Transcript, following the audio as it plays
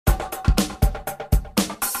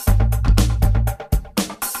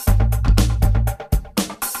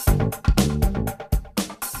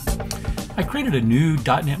created a new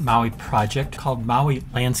 .NET MAUI project called MAUI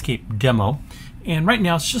Landscape Demo. And right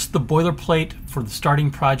now it's just the boilerplate for the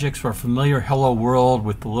starting projects for our familiar Hello World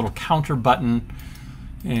with the little counter button.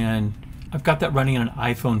 And I've got that running on an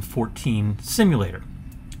iPhone 14 simulator.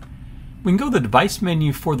 We can go to the device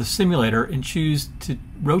menu for the simulator and choose to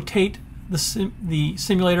rotate the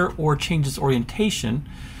simulator or change its orientation.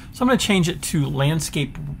 So I'm going to change it to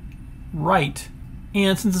landscape right.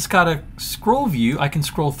 And since it's got a scroll view, I can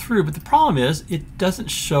scroll through, but the problem is it doesn't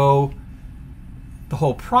show the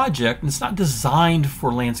whole project, and it's not designed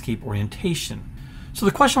for landscape orientation. So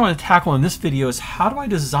the question I want to tackle in this video is, how do I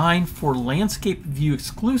design for landscape view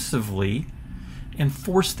exclusively and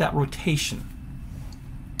force that rotation,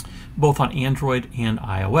 both on Android and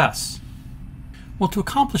iOS? Well, to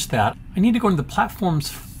accomplish that, I need to go into the platforms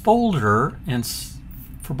folder and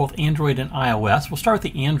for both Android and iOS. We'll start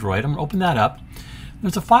with the Android. I'm going to open that up.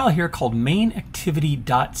 There's a file here called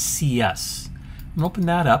mainactivity.cs. I'm going to open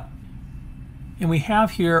that up. And we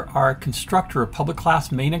have here our constructor of public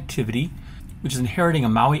class main activity, which is inheriting a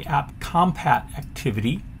MAUI app compat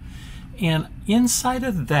activity. And inside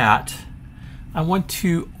of that, I want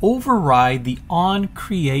to override the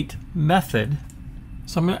onCreate method.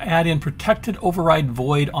 So I'm going to add in protected override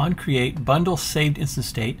void onCreate bundle saved instance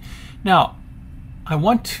state. Now, I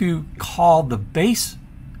want to call the base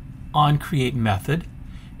onCreate method,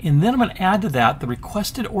 and then I'm going to add to that the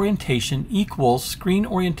requested orientation equals screen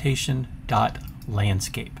orientation dot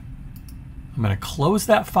landscape. I'm going to close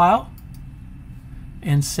that file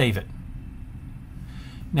and save it.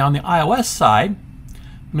 Now on the iOS side,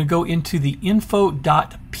 I'm going to go into the info.plist,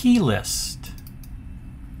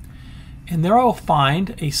 and there I'll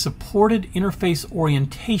find a supported interface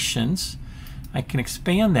orientations. I can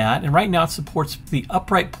expand that, and right now it supports the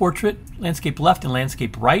upright portrait, landscape left, and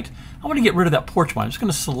landscape right. I want to get rid of that portrait one. I'm just going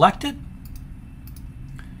to select it,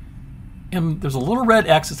 and there's a little red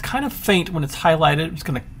X. It's kind of faint when it's highlighted. I'm just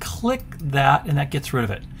going to click that, and that gets rid of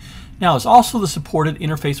it. Now there's also the supported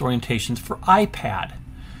interface orientations for iPad,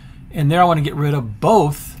 and there I want to get rid of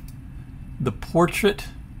both the portrait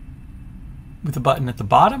with the button at the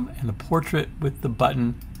bottom and the portrait with the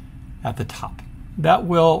button at the top. That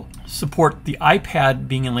will support the iPad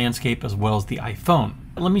being in landscape as well as the iPhone.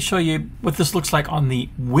 Let me show you what this looks like on the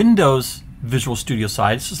Windows Visual Studio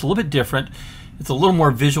side. It's just a little bit different. It's a little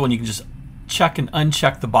more visual, and you can just check and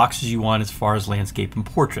uncheck the boxes you want as far as landscape and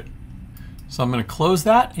portrait. So I'm going to close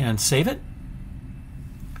that and save it.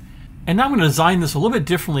 And now I'm going to design this a little bit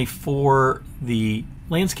differently for the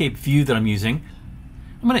landscape view that I'm using.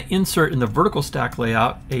 I'm going to insert in the vertical stack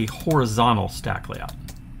layout a horizontal stack layout.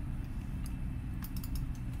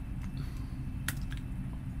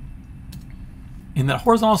 In that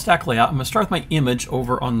horizontal stack layout, I'm going to start with my image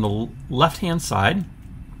over on the left-hand side.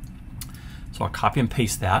 So I'll copy and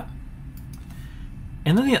paste that.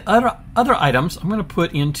 And then the other items I'm going to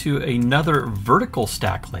put into another vertical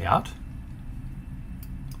stack layout.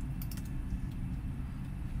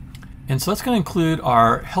 And so that's going to include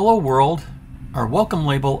our Hello World, our welcome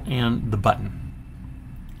label, and the button.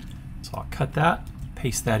 So I'll cut that,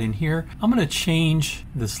 paste that in here. I'm going to change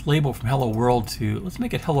this label from Hello World to, let's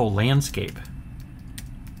make it Hello Landscape.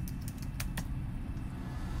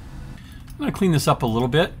 I'm going to clean this up a little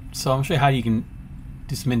bit, so I'm going to show you how you can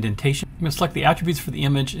do some indentation. I'm going to select the attributes for the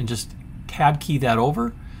image and just tab key that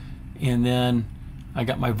over, and then I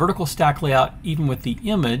got my vertical stack layout even with the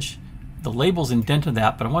image. The label's indented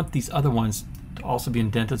that, but I want these other ones to also be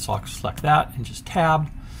indented, so I'll select that and just tab,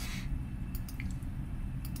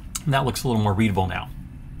 and that looks a little more readable now.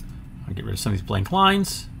 I'll get rid of some of these blank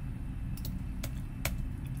lines.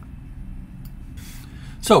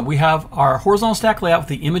 So we have our horizontal stack layout with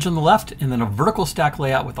the image on the left, and then a vertical stack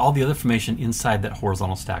layout with all the other information inside that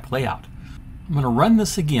horizontal stack layout. I'm going to run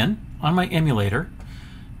this again on my emulator.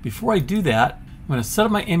 Before I do that, I'm going to set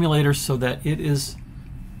up my emulator so that it is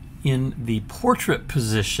in the portrait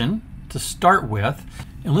position to start with.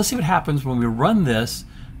 And let's see what happens when we run this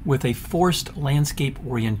with a forced landscape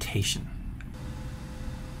orientation.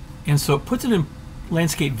 And so it puts it in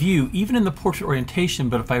landscape view, even in the portrait orientation,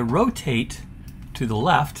 but if I rotate to the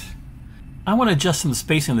left, I want to adjust some of the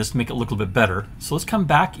spacing on this to make it look a little bit better. So let's come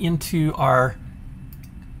back into our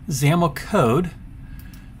XAML code.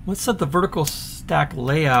 Let's set the vertical stack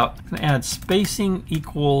layout and add spacing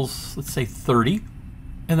equals, let's say 30.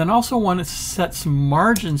 And then also want to set some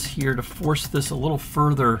margins here to force this a little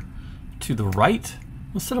further to the right.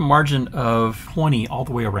 Let's set a margin of 20 all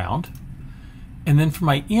the way around. And then for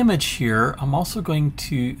my image here, I'm also going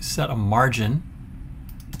to set a margin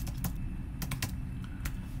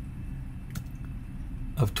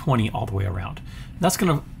of 20 all the way around. And that's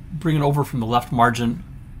going to bring it over from the left margin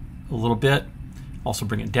a little bit, also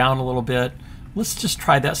bring it down a little bit. Let's just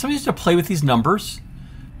try that. So I'm just going to play with these numbers.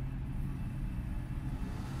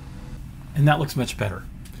 And that looks much better.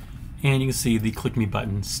 And you can see the click me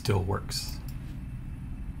button still works.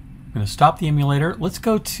 I'm going to stop the emulator. Let's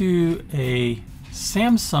go to a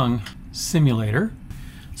Samsung simulator.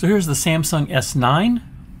 So here's the Samsung S9.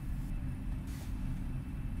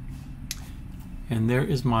 And there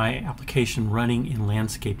is my application running in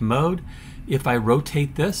landscape mode. If I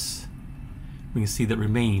rotate this, we can see that it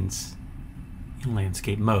remains in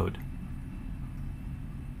landscape mode.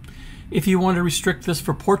 If you want to restrict this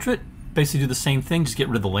for portrait, basically do the same thing, just get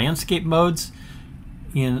rid of the landscape modes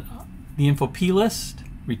in the info P list,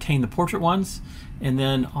 retain the portrait ones, and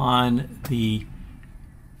then on the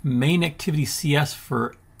main activity CS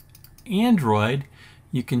for Android,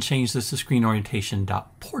 you can change this to screen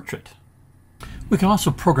orientation.portrait. We can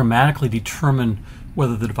also programmatically determine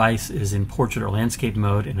whether the device is in portrait or landscape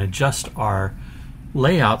mode and adjust our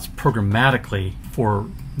layouts programmatically for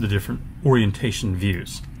the different orientation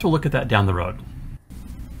views. So we'll look at that down the road.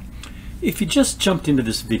 If you just jumped into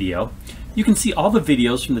this video, you can see all the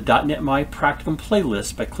videos from the .NET MAUI Practicum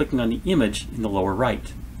playlist by clicking on the image in the lower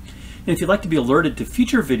right. And if you'd like to be alerted to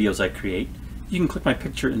future videos I create, you can click my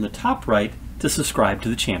picture in the top right to subscribe to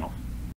the channel.